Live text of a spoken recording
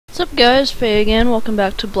What's up guys, Faye again, welcome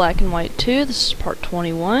back to Black and White 2, this is part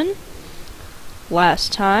 21.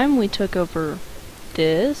 Last time we took over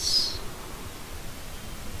this.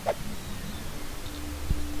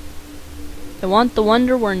 I want the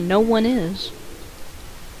wonder where no one is.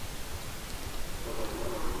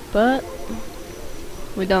 But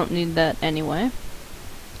we don't need that anyway.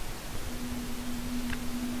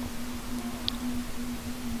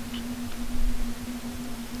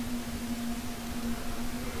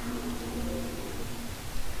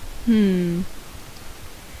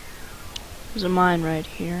 There's a mine right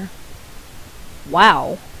here.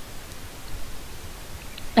 Wow.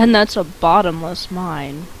 And that's a bottomless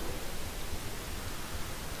mine.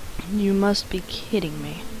 You must be kidding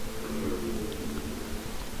me.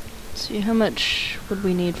 Let's see, how much would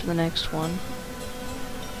we need for the next one?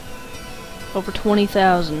 Over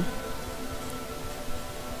 20,000.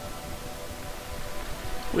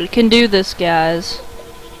 We can do this, guys.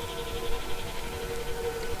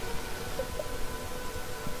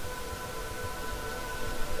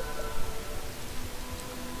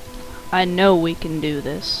 I know we can do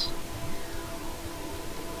this.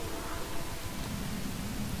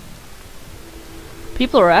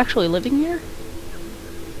 People are actually living here?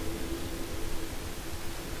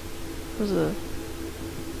 Where's the...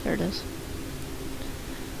 There it is.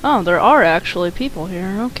 Oh, there are actually people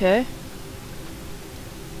here, okay.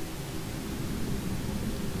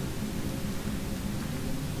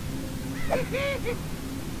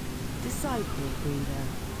 Disciple breeder.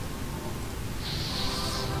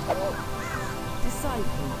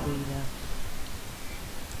 Disciple breeder.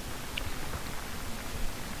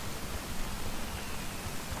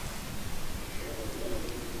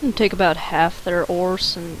 It'll take about half their ore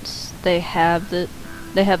since they have the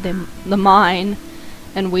mine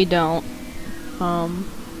and we don't.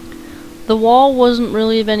 The wall wasn't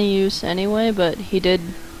really of any use anyway, but he did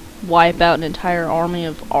wipe out an entire army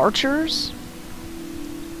of archers.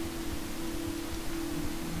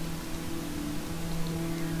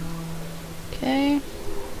 Okay.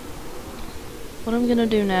 What I'm gonna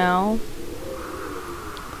do now...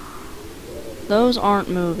 Those aren't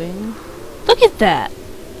moving. Look at that!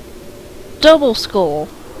 Double skull.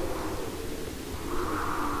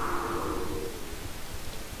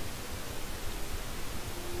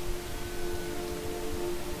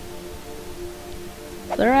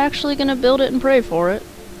 They're actually gonna build it and pray for it.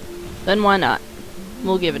 Then why not?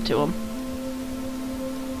 We'll give it to them.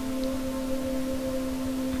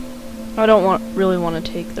 I don't really want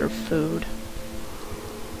to take their food.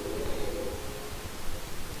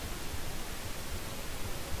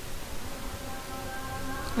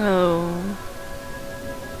 Oh.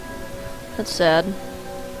 That's sad.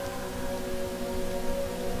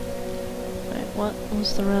 Wait, what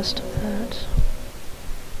was the rest of that?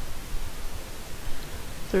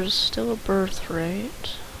 There's still a birth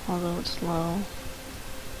rate, although it's low.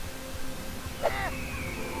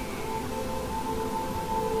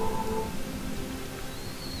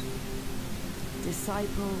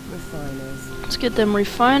 Disciple refiners. Let's get them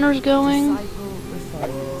refiners going. Disciple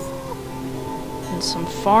refiners. And some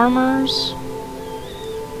farmers.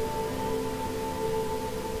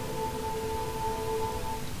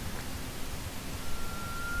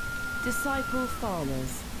 Disciple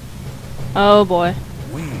farmers. Oh boy.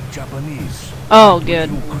 We Japanese. Oh, good.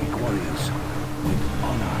 You Greek warriors with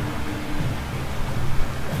honor.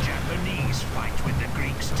 Japanese fight with the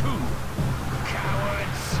Greeks too.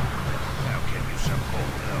 Cowards! How can you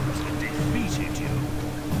support those that defeated you?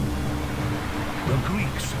 The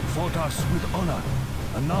Greeks fought us with honor,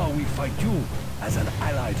 and now we fight you as an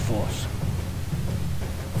allied force.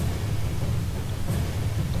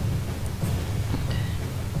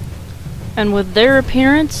 And with their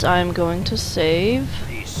appearance, I'm going to save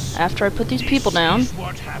This after I put these people down. is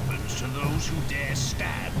what happens to those who dare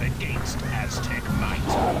stand against Aztec might.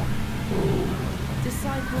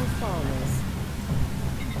 Disciple farmers.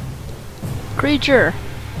 Creature,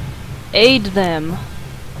 aid them.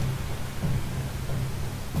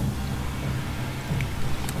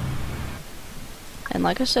 And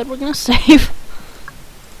like I said, we're gonna save.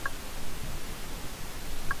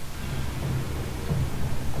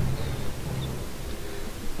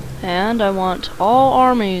 And I want all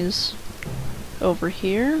armies over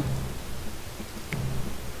here.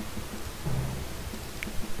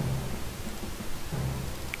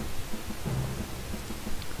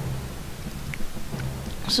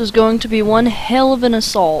 This is going to be one hell of an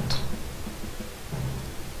assault.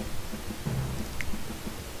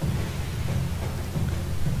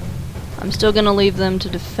 I'm still gonna leave them to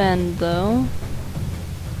defend, though.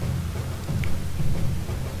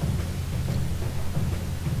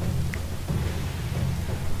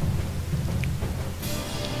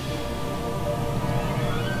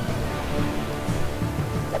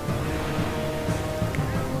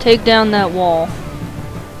 Take down that wall.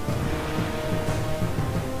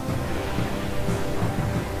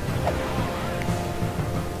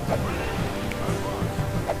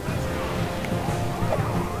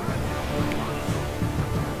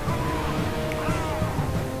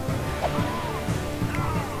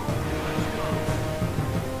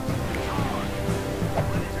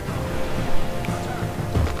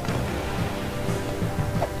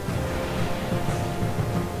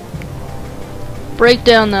 Break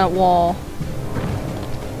down that wall.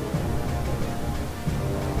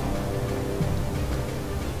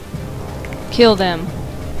 Kill them.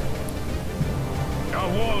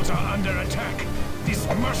 Our walls are under attack. This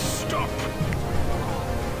must stop.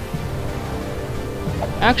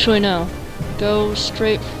 Actually, no. Go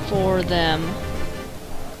straight for them.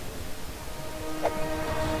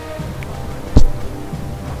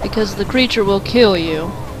 Because the creature will kill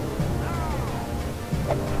you.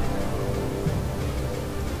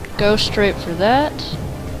 Go straight for that.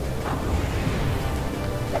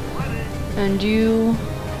 And you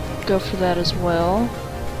go for that as well.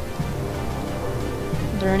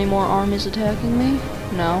 Are there any more armies attacking me?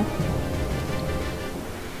 No.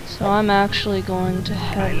 So I'm actually going to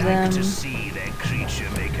have I them... like to see their creature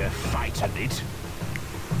make a fight of it.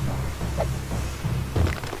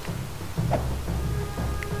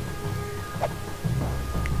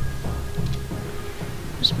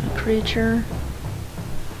 There's my creature.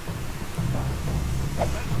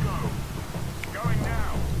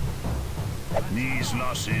 These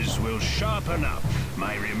losses will sharpen up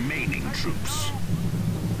my remaining troops.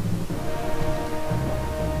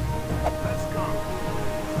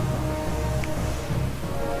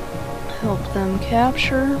 Help them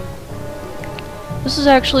capture. This is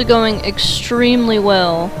actually going extremely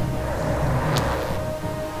well.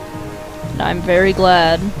 And I'm very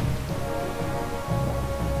glad.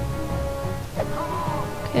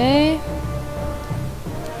 Okay.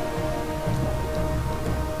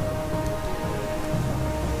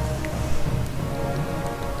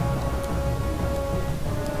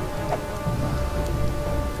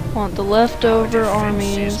 Want the leftover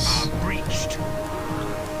armies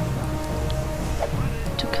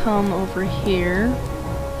to come over here.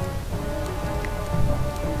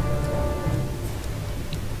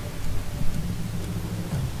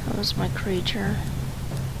 How is my creature?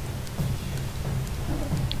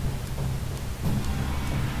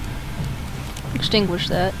 Extinguish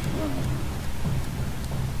that.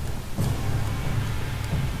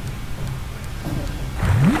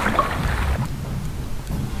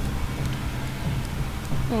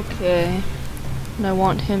 Okay, and I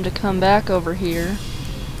want him to come back over here.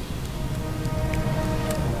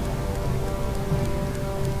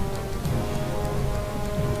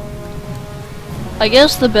 I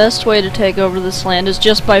guess the best way to take over this land is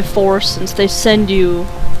just by force, since they send you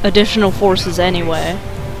additional forces anyway.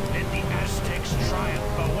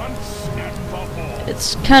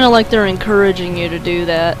 It's kind of like they're encouraging you to do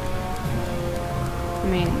that. I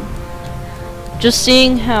mean, just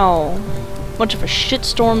seeing how much of a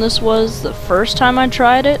shitstorm this was the first time I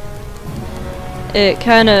tried it, it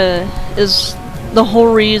kinda is the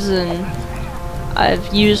whole reason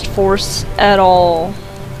I've used force at all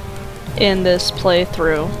in this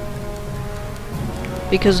playthrough.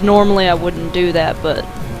 Because normally I wouldn't do that, but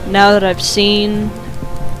now that I've seen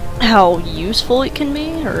how useful it can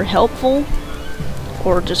be, or helpful,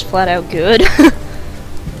 or just flat out good,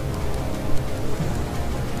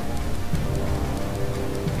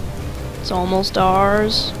 it's almost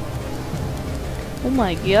ours. Oh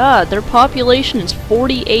my god, their population is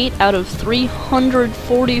 48 out of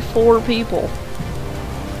 344 people.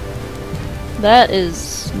 That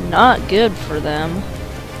is not good for them.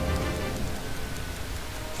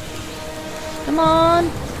 Come on!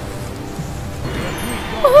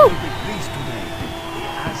 Woohoo!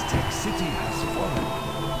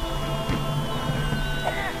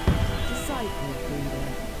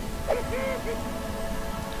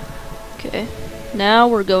 Okay, now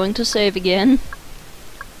we're going to save again.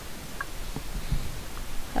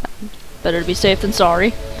 Better to be safe than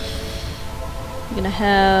sorry. I'm gonna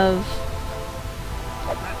have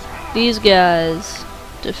these guys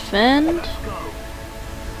defend,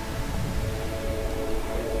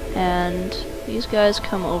 and these guys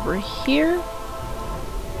come over here.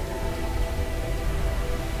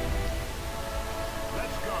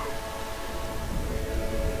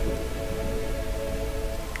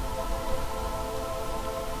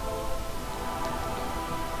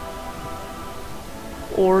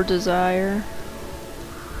 Or desire.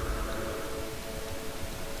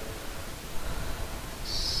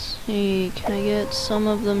 Let's see, can I get some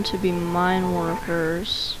of them to be mine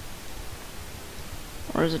workers?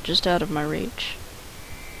 Or is it just out of my reach?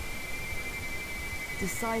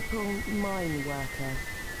 Disciple mine worker.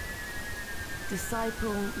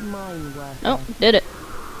 Disciple mine worker. Oh, did it.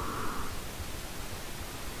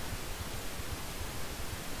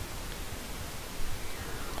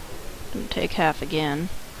 Didn't take half again.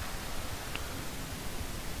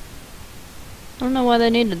 I don't know why they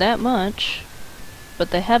needed that much,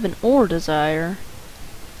 but they have an ore desire.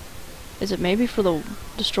 Is it maybe for the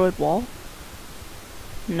destroyed wall?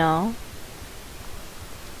 No.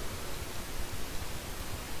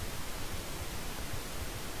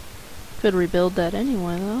 Could rebuild that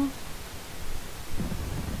anyway, though.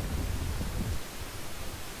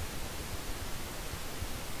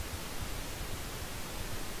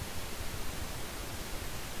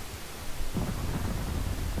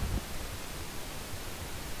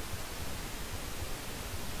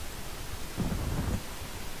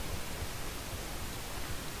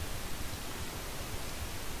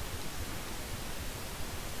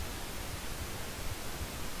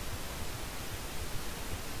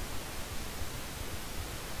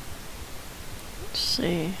 Let's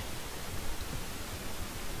see.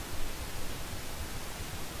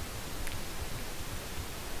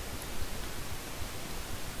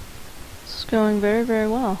 This is going very, very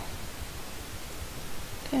well.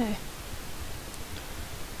 Okay.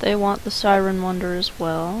 They want the Siren Wonder as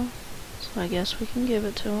well, so I guess we can give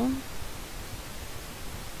it to them.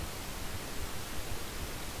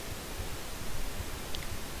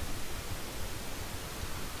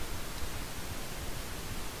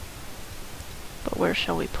 But where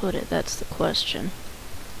shall we put it? That's the question.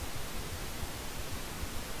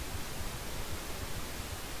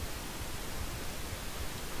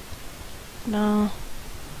 No.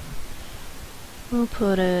 We'll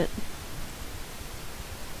put it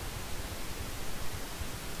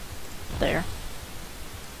there.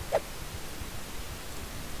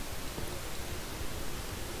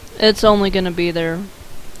 It's only gonna be there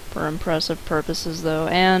for impressive purposes, though,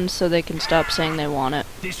 and so they can stop saying they want it.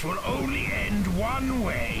 This will only end one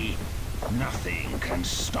way. Nothing can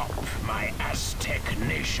stop my Aztec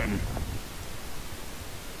nation.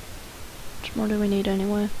 How much more do we need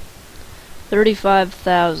anyway?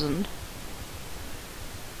 35,000.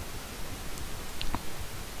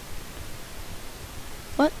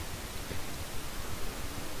 What?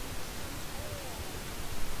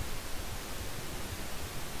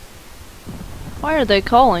 Why are they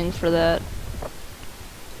calling for that?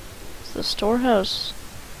 Is the storehouse?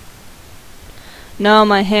 No,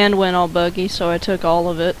 my hand went all buggy, so I took all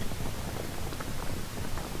of it.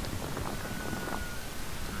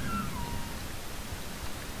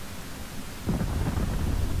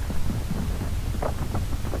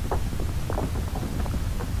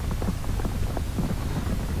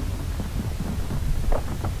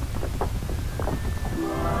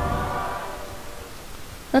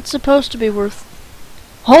 That's supposed to be worth...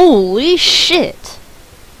 Holy shit!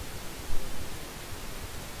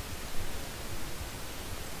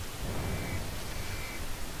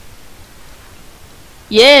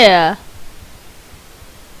 Yeah!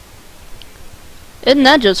 Isn't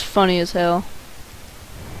that just funny as hell?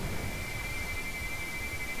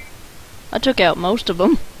 I took out most of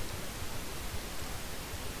them.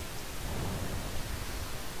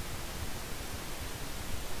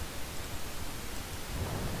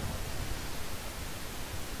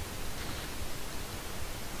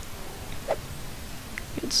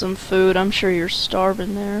 Get some food. I'm sure you're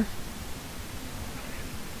starving there.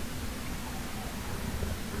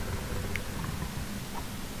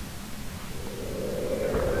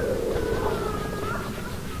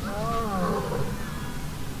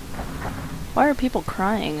 Why are people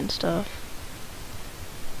crying and stuff?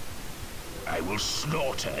 I will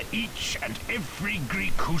slaughter each and every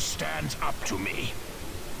Greek who stands up to me,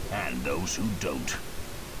 and those who don't.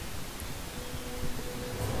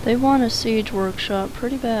 They want a siege workshop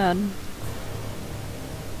pretty bad.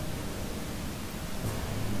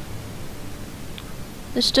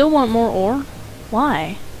 They still want more ore?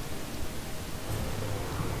 Why?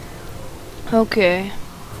 Okay.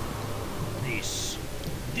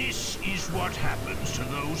 This is what happens to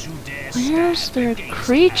those who dare Where's stand their against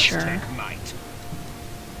creature? Aztec might.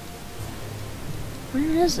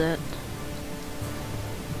 Where is it?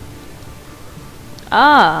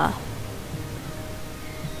 Ah!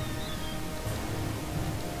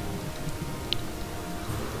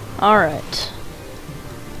 Alright.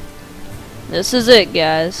 This is it,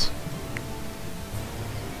 guys.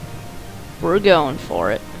 We're going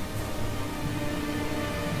for it.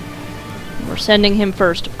 We're sending him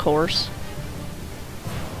first, of course.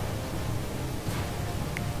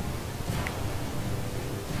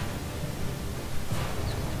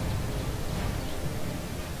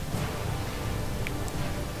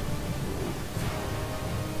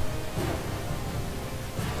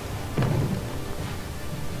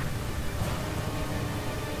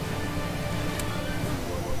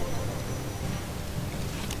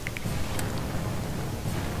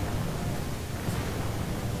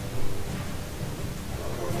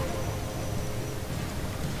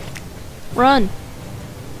 Run!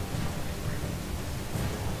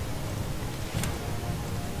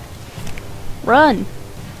 Run!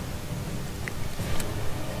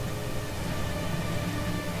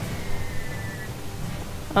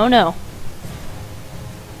 Oh no.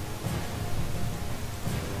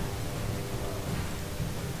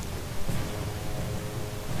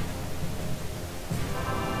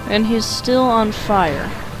 And he's still on fire.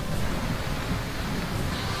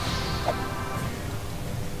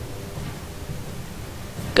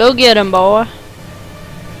 Go get him, boy.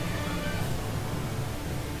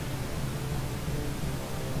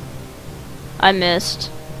 I missed.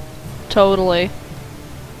 Totally.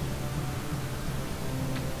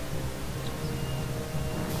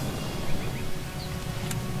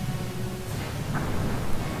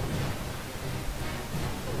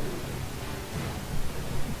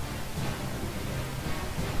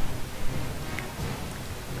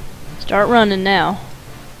 Start running now.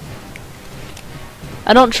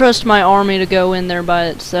 I don't trust my army to go in there by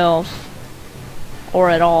itself. Or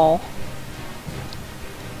at all.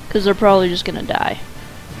 Because they're probably just gonna die.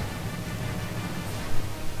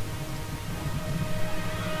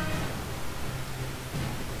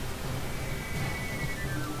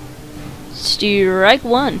 Strike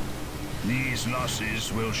one. These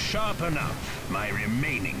losses will sharpen up my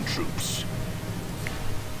remaining troops.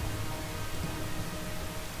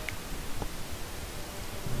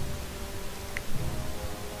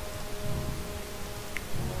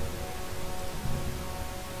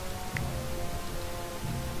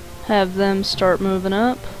 Have them start moving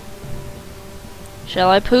up. Shall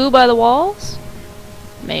I poo by the walls?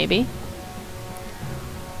 Maybe.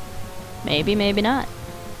 Maybe, maybe not.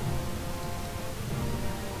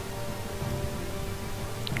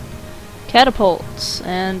 Catapults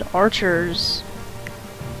and archers.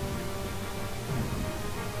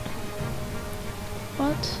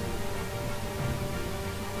 What?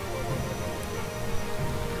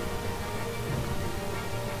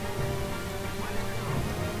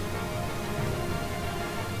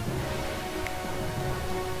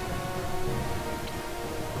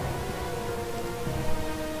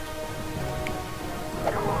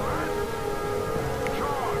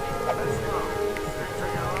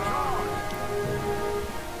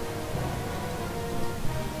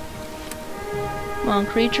 Come on,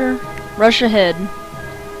 creature. Rush ahead.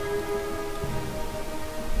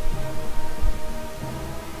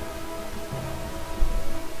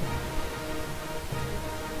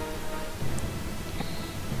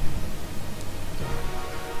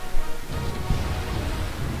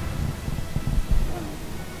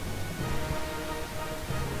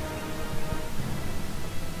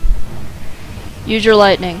 Use your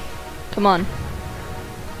lightning. Come on.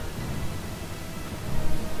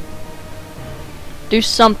 Do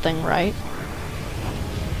something, right?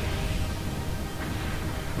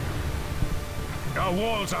 Our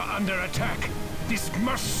walls are under attack. This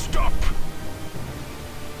must stop.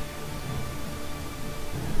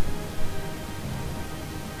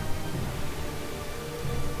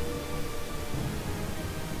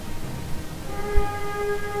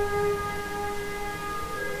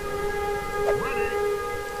 Ready.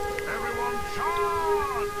 Everyone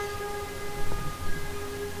charge!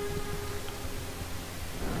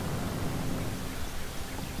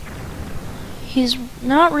 He's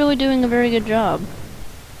not really doing a very good job.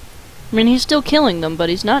 I mean, he's still killing them, but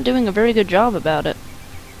he's not doing a very good job about it.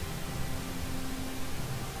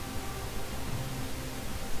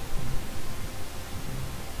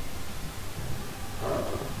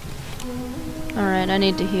 Alright, I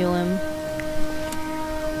need to heal him.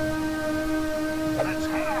 Let's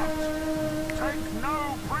head out. Take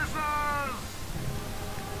no prisoners.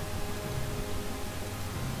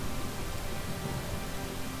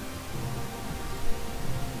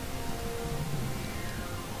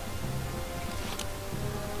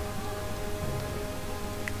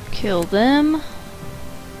 Kill them.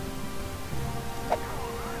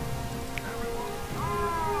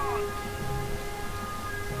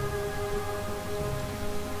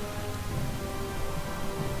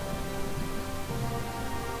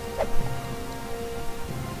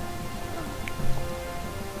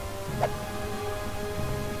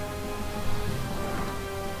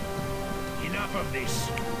 Enough of this.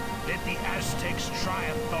 Let the Aztecs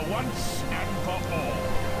triumph for once and for all.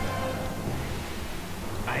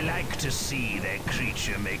 I like to see their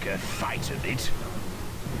creature make a fight of it.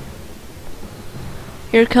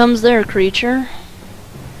 Here comes their creature.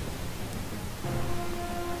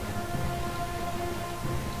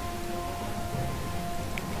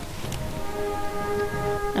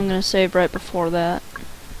 I'm gonna save right before that.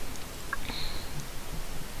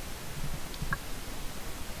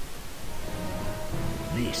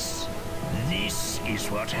 this. This is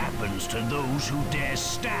what happens to those who dare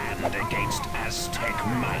stand against Aztec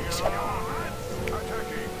might.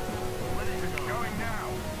 Attacking. Ready to go. Going now.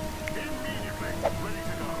 Immediately. Ready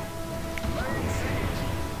to go. Laying siege.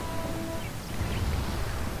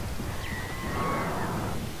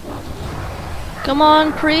 Come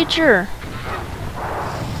on, creature.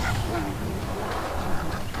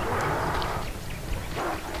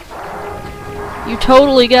 You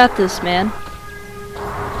totally got this, man.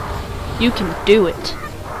 You can do it.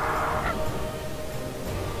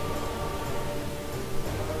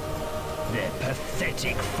 Their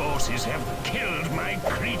pathetic forces have killed my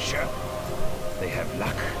creature. They have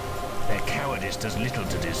luck. Their cowardice does little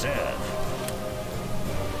to deserve.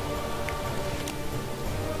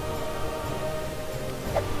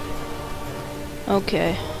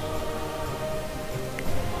 Okay.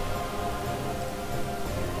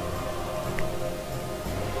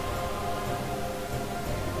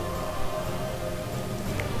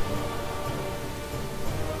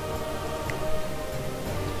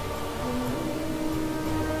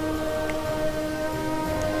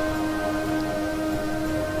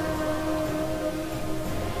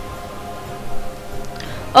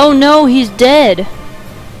 Oh no, he's dead!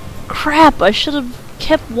 Crap, I should have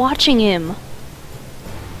kept watching him.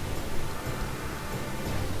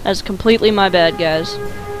 That's completely my bad, guys.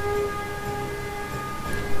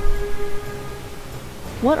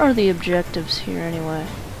 What are the objectives here, anyway?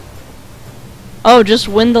 Oh, just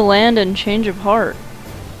win the land and change of heart.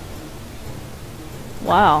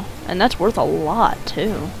 Wow, and that's worth a lot,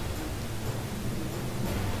 too.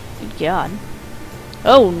 Good God.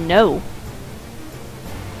 Oh, no.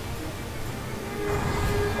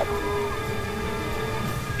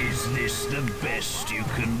 Is this the best you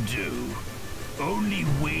can do? Only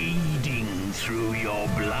wading through your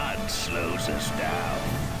blood slows us down.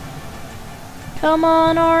 Come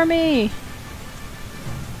on, army!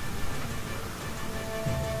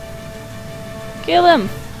 Kill him!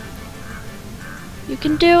 You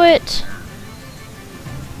can do it!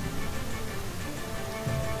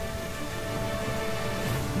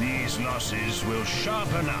 These losses will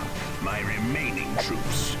sharpen up my remaining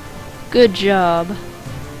troops. Good job.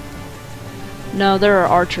 No, there are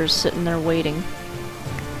archers sitting there waiting.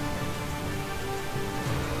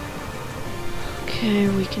 Okay,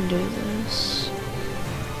 we can do this.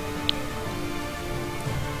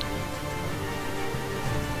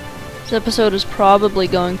 This episode is probably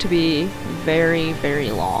going to be very,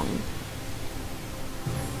 very long.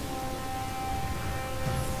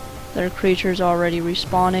 There are creatures already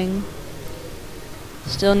respawning.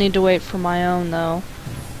 Still need to wait for my own, though.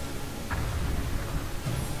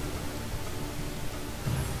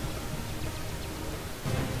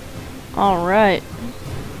 Alright.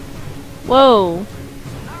 Whoa.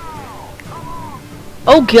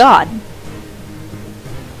 Oh God.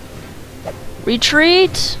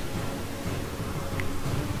 Retreat.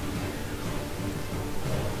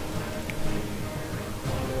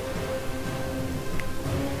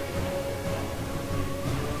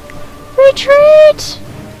 Retreat.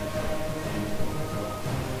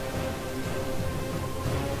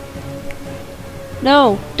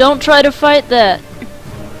 No, don't try to fight that.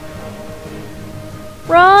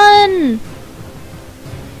 Run!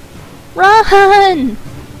 Run!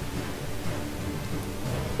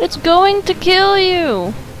 It's going to kill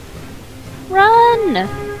you! Run!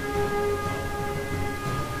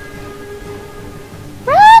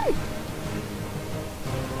 Run!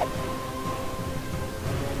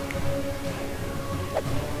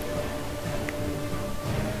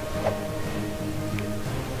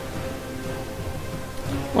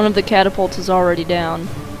 One of the catapults is already down.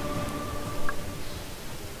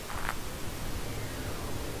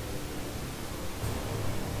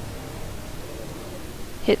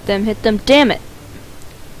 Hit them, damn it!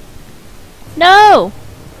 No!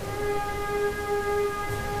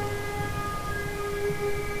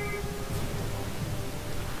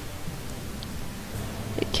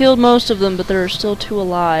 It killed most of them, but there are still 2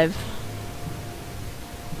 alive.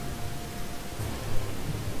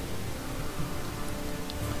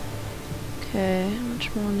 Okay, how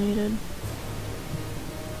much more needed?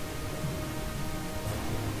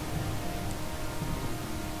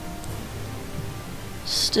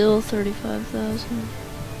 Still 35,000.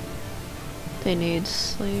 They need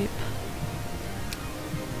sleep.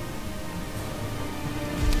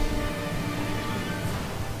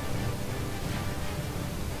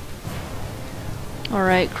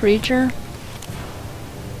 Alright, creature.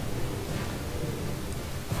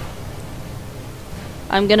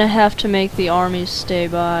 I'm gonna have to make the armies stay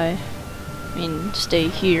by. I mean, stay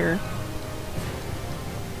here.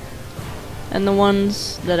 And the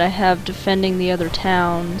ones that I have defending the other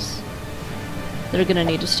towns, they're gonna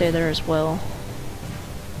need to stay there as well.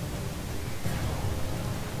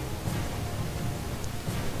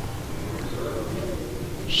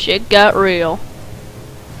 Shit got real.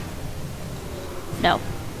 No.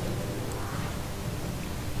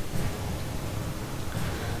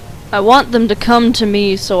 I want them to come to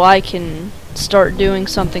me so I can start doing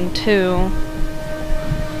something too.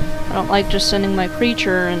 I don't like just sending my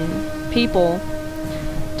creature and people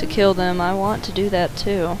to kill them. I want to do that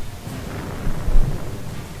too.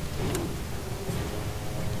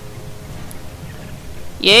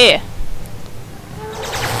 Yeah!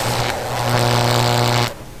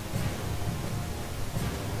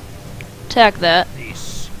 Attack that.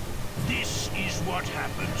 This is what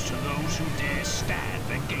happens to those who dare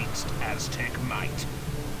stand against Aztec might.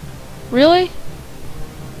 Really?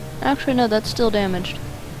 Actually, no, that's still damaged.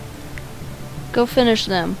 Go finish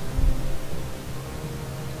them.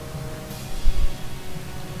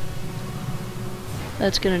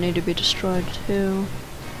 That's gonna need to be destroyed too.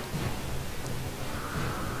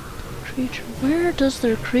 Creature. Where does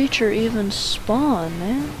their creature even spawn,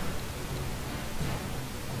 man?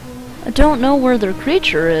 I don't know where their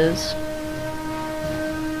creature is.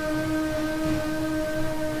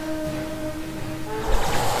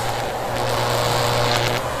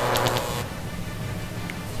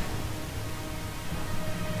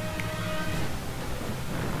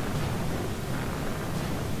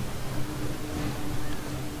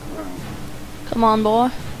 Come on, boy.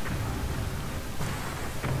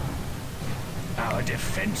 Our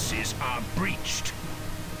defenses are breached.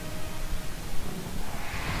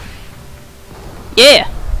 Yeah!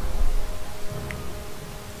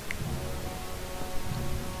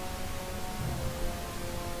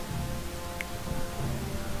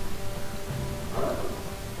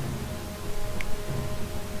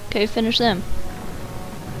 Okay, finish them.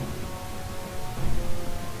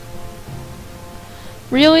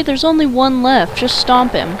 Really? There's only one left. Just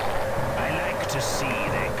stomp him. I like to see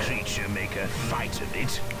their creature make a fight of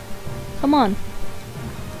it. Come on.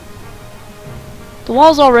 The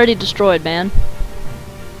wall's already destroyed, man.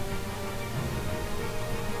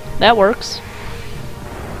 That works.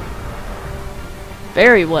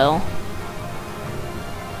 Very well.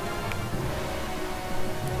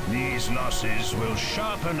 These losses will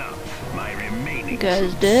sharpen up my remaining You guys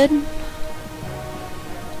troops. dead?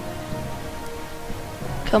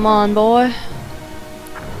 Come on, boy.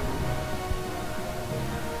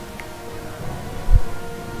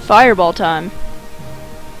 Fireball time.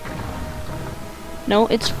 No,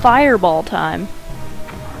 it's fireball time.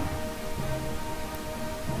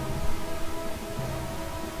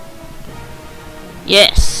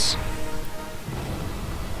 Yes.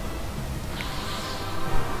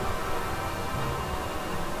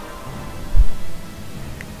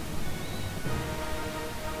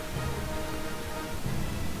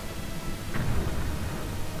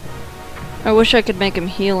 I wish I could make him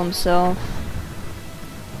heal himself.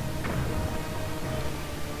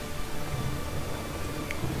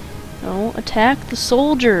 No, attack the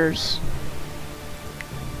soldiers.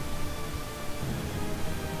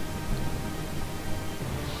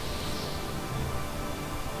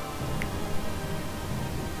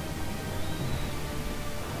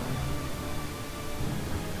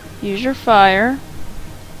 Use your fire.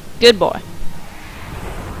 Good boy.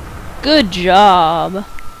 Good job.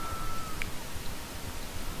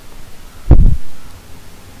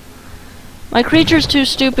 My creature's too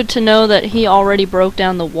stupid to know that he already broke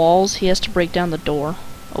down the walls. He has to break down the door.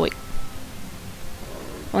 Oh wait.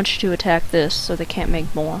 I want you to attack this so they can't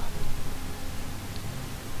make more.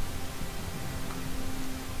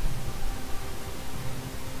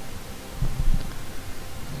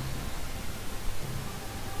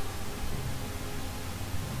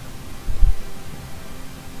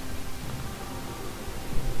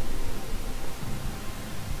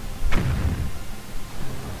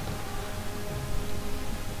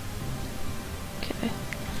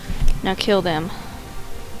 Now kill them.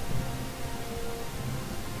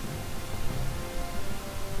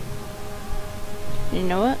 You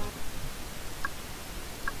know what?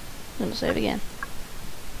 I'm gonna save again.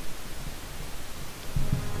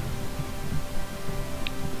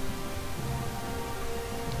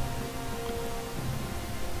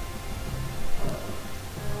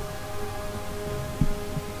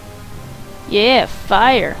 Yeah,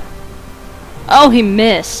 fire. Oh, he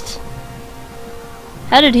missed.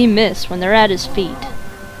 How did he miss when they're at his feet?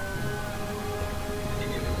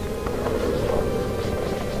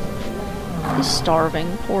 He's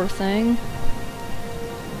starving, poor thing.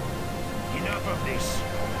 Enough of this.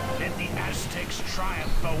 Let the Aztecs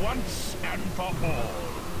triumph for once and for all.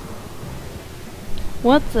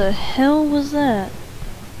 What the hell was that?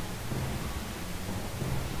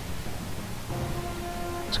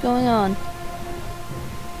 What's going on?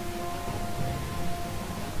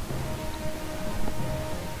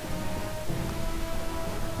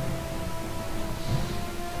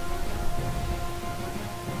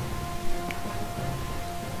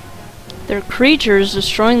 They're creatures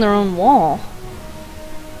destroying their own wall.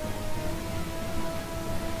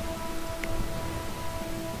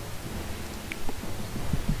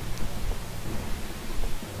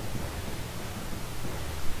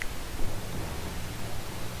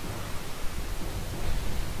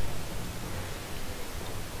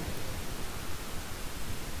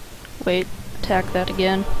 Wait, attack that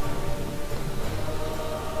again.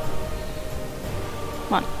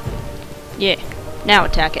 Come on. Yeah, now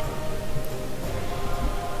attack it.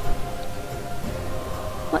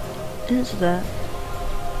 What is that?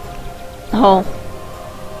 Oh.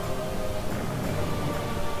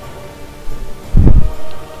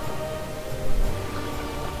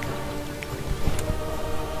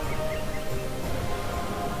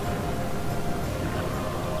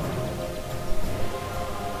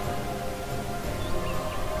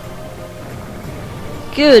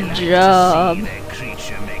 Good job. See that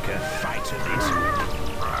creature make a fight of it.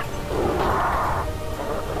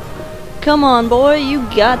 Come on, boy, you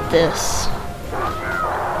got this.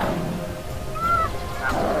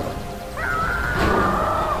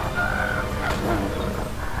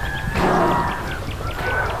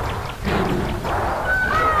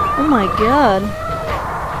 Oh my god.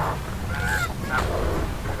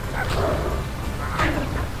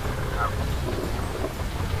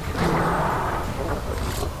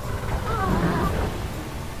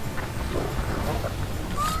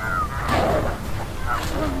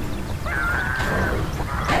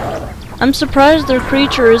 I'm surprised their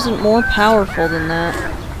creature isn't more powerful than that.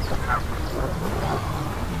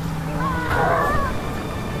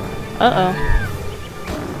 Uh-oh.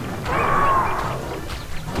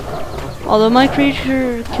 Although my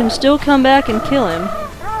creature can still come back and kill him.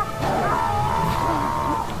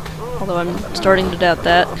 Although I'm starting to doubt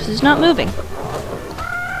that, because he's not moving.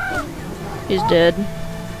 He's dead.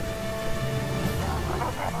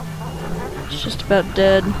 He's just about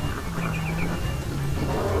dead.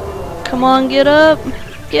 Come on, get up!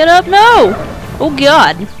 Get up! No! Oh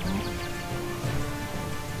god!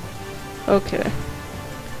 Okay.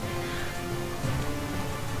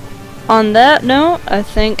 On that note, I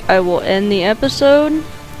think I will end the episode.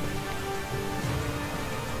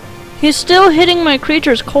 He's still hitting my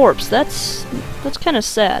creature's corpse. That's kind of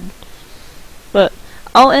sad. But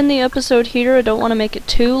I'll end the episode here. I don't want to make it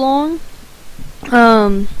too long.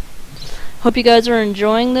 Hope you guys are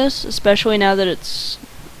enjoying this, especially now that it's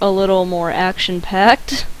a little more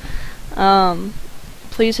action-packed.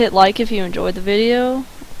 Please hit like if you enjoyed the video,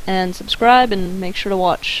 and subscribe, and make sure to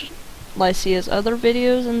watch Lyccea's other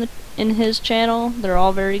videos in his channel. They're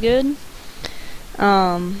all very good.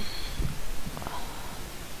 Like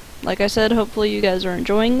I said, hopefully you guys are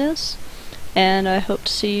enjoying this, and I hope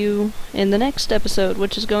to see you in the next episode,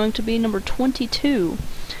 which is going to be number 22.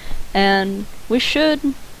 And we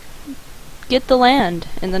should get the land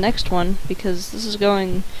in the next one, because this is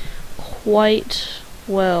going quite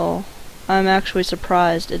well. I'm actually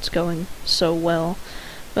surprised it's going so well.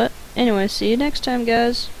 But anyway, see you next time,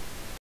 guys.